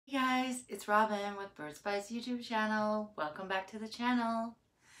it's Robin with Bird Spies YouTube channel. Welcome back to the channel.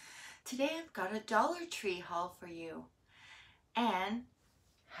 Today I've got a Dollar Tree haul for you. And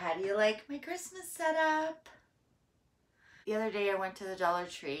how do you like my Christmas setup? The other day I went to the Dollar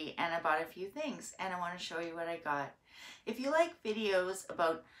Tree and I bought a few things and I want to show you what I got. If you like videos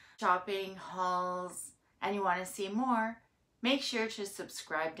about shopping, hauls, and you want to see more, make sure to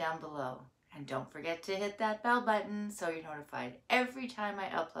subscribe down below. And don't forget to hit that bell button so you're notified every time I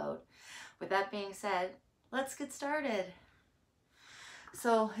upload. With that being said, let's get started.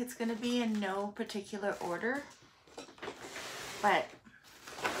 So it's going to be in no particular order, but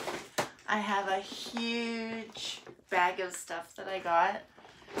I have a huge bag of stuff that I got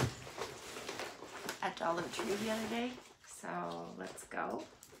at Dollar Tree the other day. So let's go.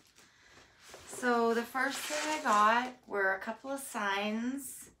 So the first thing I got were a couple of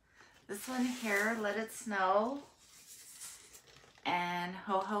signs. This one here, Let It Snow, and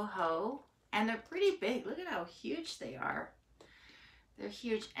Ho Ho Ho. And they're pretty big. Look at how huge they are. They're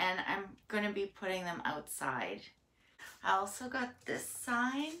huge, and I'm going to be putting them outside. I also got this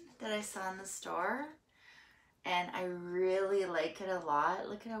sign that I saw in the store, and I really like it a lot.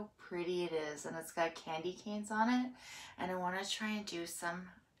 Look at how pretty it is, and it's got candy canes on it, and I want to try and do some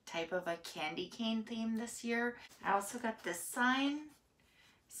type of a candy cane theme this year. I also got this sign.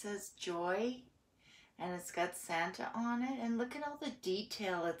 It says Joy, and it's got Santa on it, and look at all the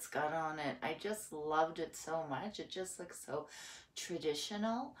detail it's got on it. I just loved it so much. It just looks so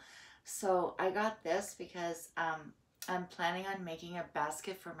traditional. So I got this because I'm planning on making a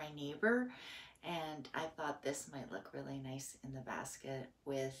basket for my neighbor, and I thought this might look really nice in the basket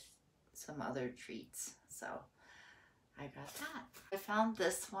with some other treats. So I got that. I found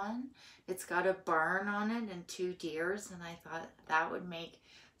this one. It's got a barn on it and 2 deers, and I thought that would make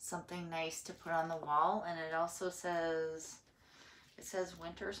something nice to put on the wall. And it also says, it says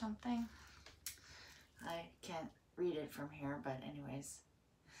winter something. I can't read it from here, but anyways.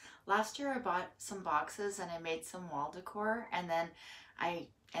 Last year I bought some boxes and I made some wall decor, and then I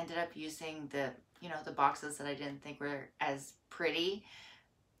ended up using the, the boxes that I didn't think were as pretty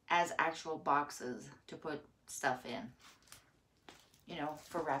as actual boxes to put stuff in,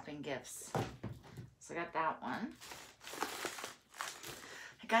 for wrapping gifts. So I got that one.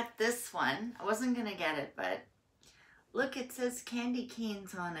 I got this one. I wasn't gonna get it, but look, it says candy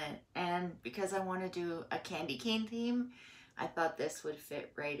canes on it, and because I want to do a candy cane theme, I thought this would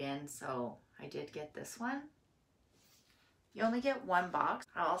fit right in, so I did get this one. You only get one box.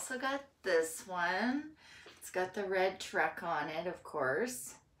 I also got this one. It's got the red truck on it, of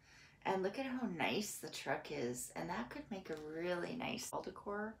course. And look at how nice the truck is. And that could make a really nice wall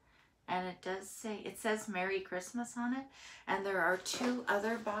decor. And it does say, it says Merry Christmas on it. And there are 2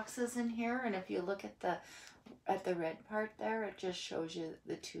 other boxes in here. And if you look at the red part there, it just shows you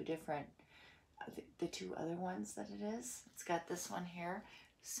the 2 different, the 2 other ones that it is. It's got this one here,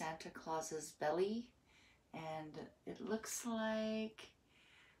 Santa Claus's belly. And it looks like,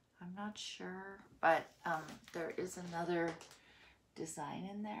 I'm not sure, but there is another design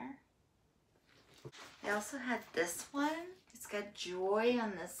in there. I also had this one. It's got Joy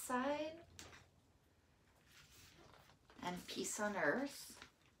on this side and Peace on Earth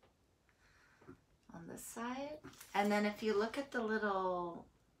on this side. And then if you look at the little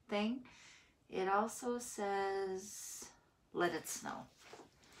thing, it also says Let It Snow.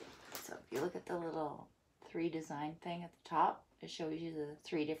 So if you look at the little 3 design thing at the top, it shows you the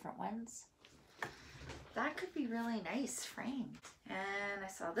 3 different ones. That could be really nice framed. And I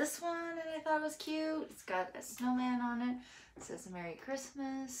saw this one and I thought it was cute. It's got a snowman on it. It says Merry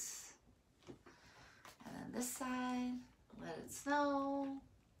Christmas. And then this side, Let It Snow.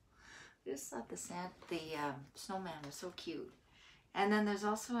 I just thought the snowman was so cute. And then there's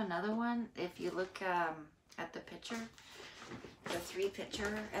also another one. If you look at the picture, the 3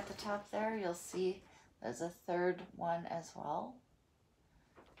 picture at the top there, you'll see there's a 3rd one as well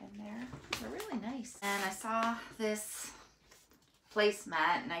in there. They're really nice. And I saw this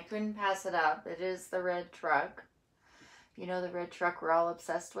placemat and I couldn't pass it up. It is the red truck. You know, the red truck we're all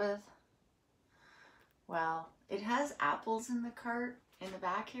obsessed with? Well, it has apples in the cart in the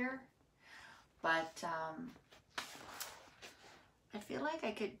back here, but I feel like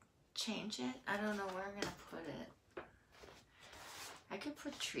I could change it. I don't know where I'm gonna put it. I could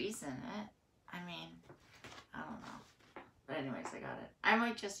put trees in it. I mean, I don't know. But anyways, I got it. I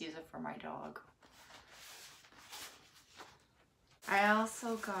might just use it for my dog. I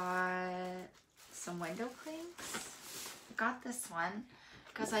also got some window clings. I got this one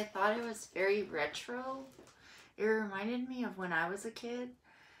because I thought it was very retro. It reminded me of when I was a kid.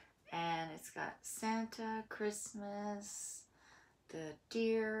 And it's got Santa, Christmas, the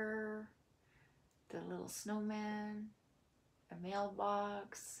deer, little snowman, a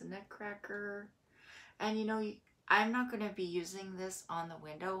mailbox, a nutcracker. And you know, I'm not going to be using this on the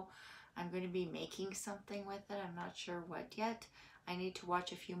window. I'm going to be making something with it. I'm not sure what yet. I need to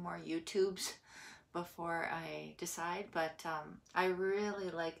watch a few more YouTubes before I decide. But I really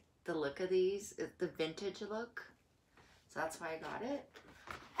like the look of these. It's the vintage look. So that's why I got it.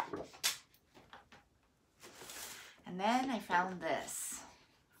 And then I found this.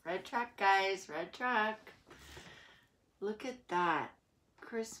 Red truck, guys. Red truck. Look at that.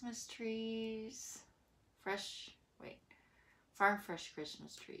 Christmas trees. Farm fresh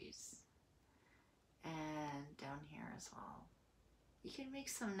Christmas trees. And down here as well. You can make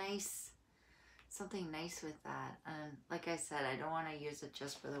something nice with that. And like I said, I don't want to use it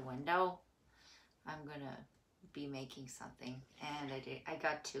just for the window. I'm going to be making something. And I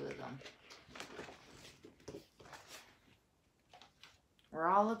got 2 of them. We're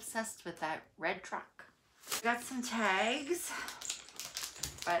all obsessed with that red truck. Got some tags,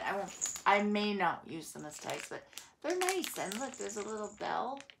 but I may not use them as tags, but they're nice. And look, there's a little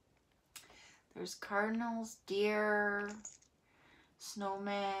bell. There's cardinals, deer,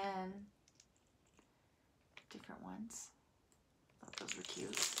 snowman, different ones. Thought those were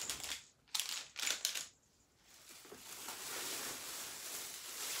cute.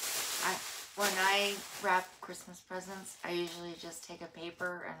 When I wrap Christmas presents, I usually just take a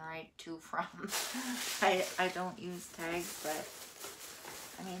paper and write to from. I don't use tags, but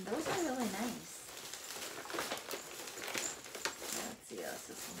I mean, those are really nice. Let's see what else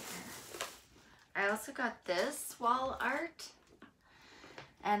is in here. I also got this wall art,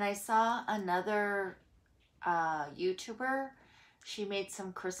 and I saw another YouTuber. She made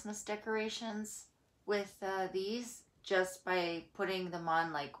some Christmas decorations with these, just by putting them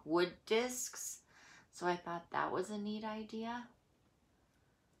on like wood discs. So I thought that was a neat idea.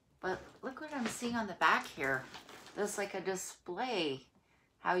 But look what I'm seeing on the back here. There's like a display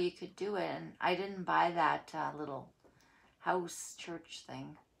how you could do it. And I didn't buy that little house church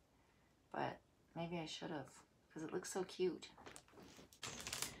thing, but maybe I should have, because it looks so cute.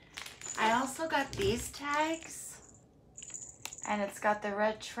 I also got these tags, and it's got the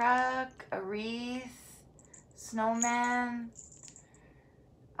red truck, a wreath, snowman,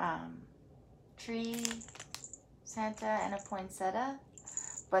 tree, Santa, and a poinsettia.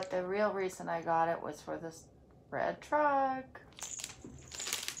 But the real reason I got it was for this red truck.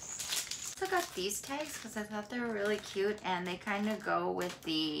 I got these tags because I thought they were really cute, and they kind of go with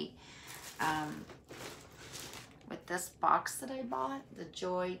the with this box that I bought, the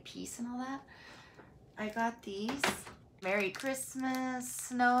joy, peace, and all that. I got these. Merry Christmas,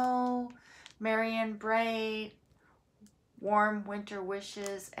 snow, merry and bright, warm winter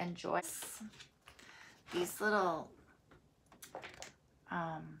wishes, and joy. These little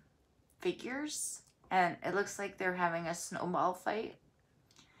figures, and it looks like they're having a snowball fight.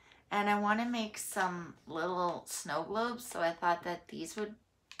 And I want to make some little snow globes, so I thought that these would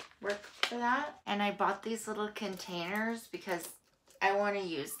work for that. And I bought these little containers because I want to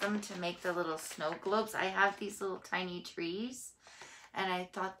use them to make the little snow globes. I have these little tiny trees, and I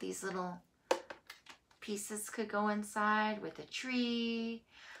thought these little pieces could go inside with a tree.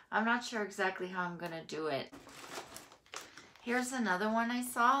 I'm not sure exactly how I'm going to do it. Here's another one I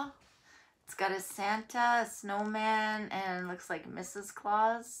saw. It's got a Santa, a snowman, and it looks like Mrs.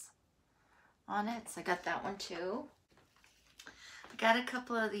 Claus on it. So I got that one too. I got a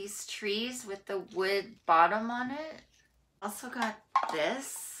couple of these trees with the wood bottom on it. Also got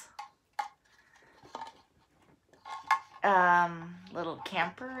this little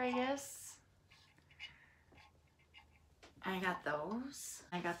camper, I guess. I got those.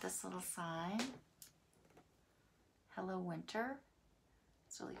 I got this little sign. Hello Winter.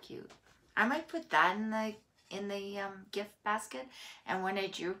 It's really cute. I might put that in the gift basket, and when I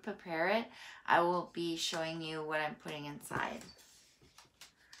do prepare it, I will be showing you what I'm putting inside.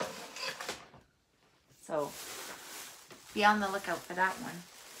 So be on the lookout for that one.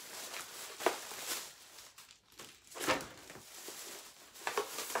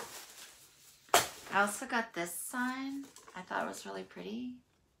 I also got this sign. I thought it was really pretty.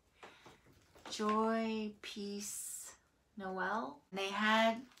 Joy, peace, Noel. They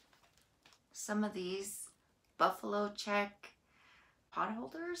had some of these buffalo check pot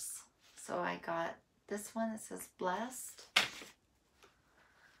holders. So I got this one that says blessed.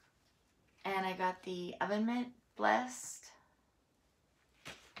 And I got the oven mitt blessed.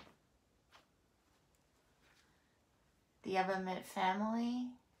 The oven mitt family.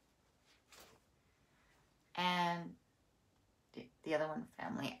 And the other one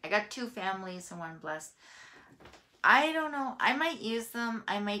family. I got 2 families and 1 blessed. I don't know. I might use them.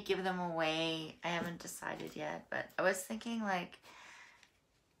 I might give them away. I haven't decided yet, but I was thinking like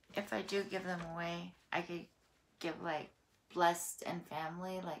if I do give them away, I could give like blessed and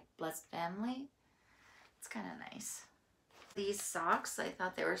family, like blessed family. It's kind of nice. These socks, I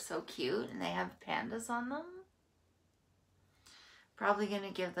thought they were so cute and they have pandas on them. Probably going to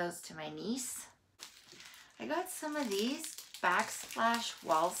give those to my niece. I got some of these backsplash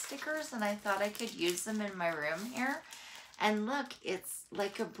wall stickers and I thought I could use them in my room here. And look, it's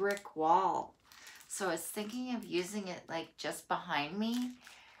like a brick wall. So I was thinking of using it like just behind me.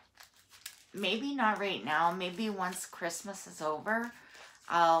 Maybe not right now. Maybe once Christmas is over,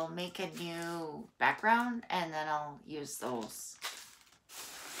 I'll make a new background and then I'll use those.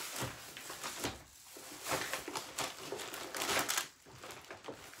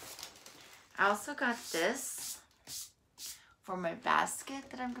 I also got this for my basket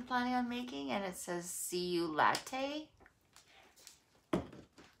that I'm planning on making, and it says "See You Latte."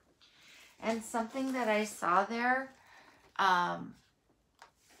 And something that I saw there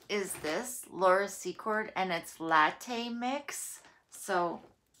is this Laura Secord, and it's latte mix. So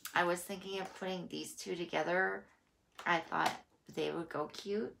I was thinking of putting these two together. I thought they would go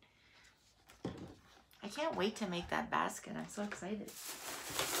cute. I can't wait to make that basket. I'm so excited.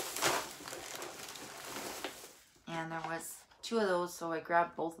 And there was 2 of those, so I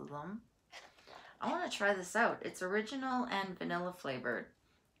grabbed both of them. I want to try this out. It's original and vanilla flavored.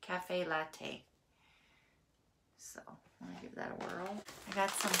 Cafe latte. So I'm going to give that a whirl. I got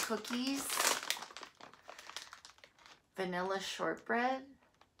some cookies. Vanilla shortbread.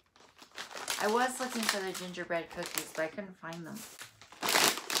 I was looking for the gingerbread cookies, but I couldn't find them.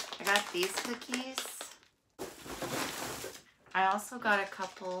 I got these cookies. I also got a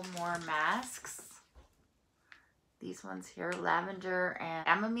couple more masks. These ones here, lavender and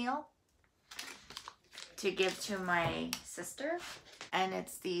chamomile, to give to my sister. And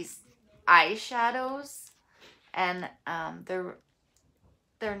it's these eyeshadows, and they're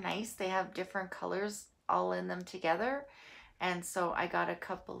nice. They have different colors all in them together, and so I got a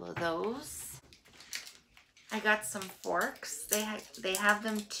couple of those. I got some forks. They have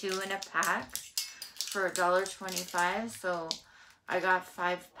them 2 in a pack for $1.25. So I got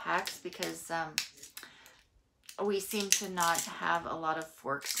 5 packs because we seem to not have a lot of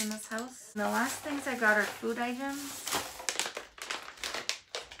forks in this house. The last things I got are food items.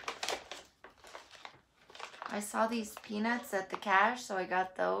 I saw these peanuts at the cash, so I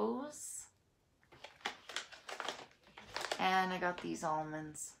got those. And I got these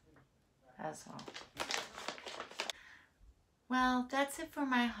almonds as well. Well, that's it for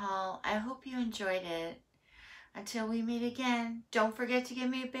my haul. I hope you enjoyed it. Until we meet again, don't forget to give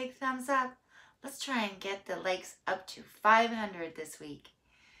me a big thumbs up. Let's try and get the likes up to 500 this week.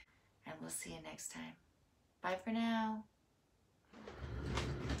 And we'll see you next time. Bye for now.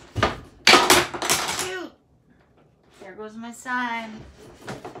 Shoot! There goes my sign.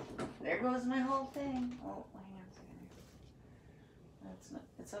 There goes my whole thing. Oh, hang on a second.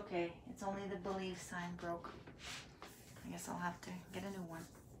 It's okay. It's only the believe sign broke. I guess I'll have to get a new one.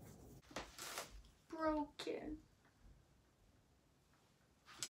 Broken.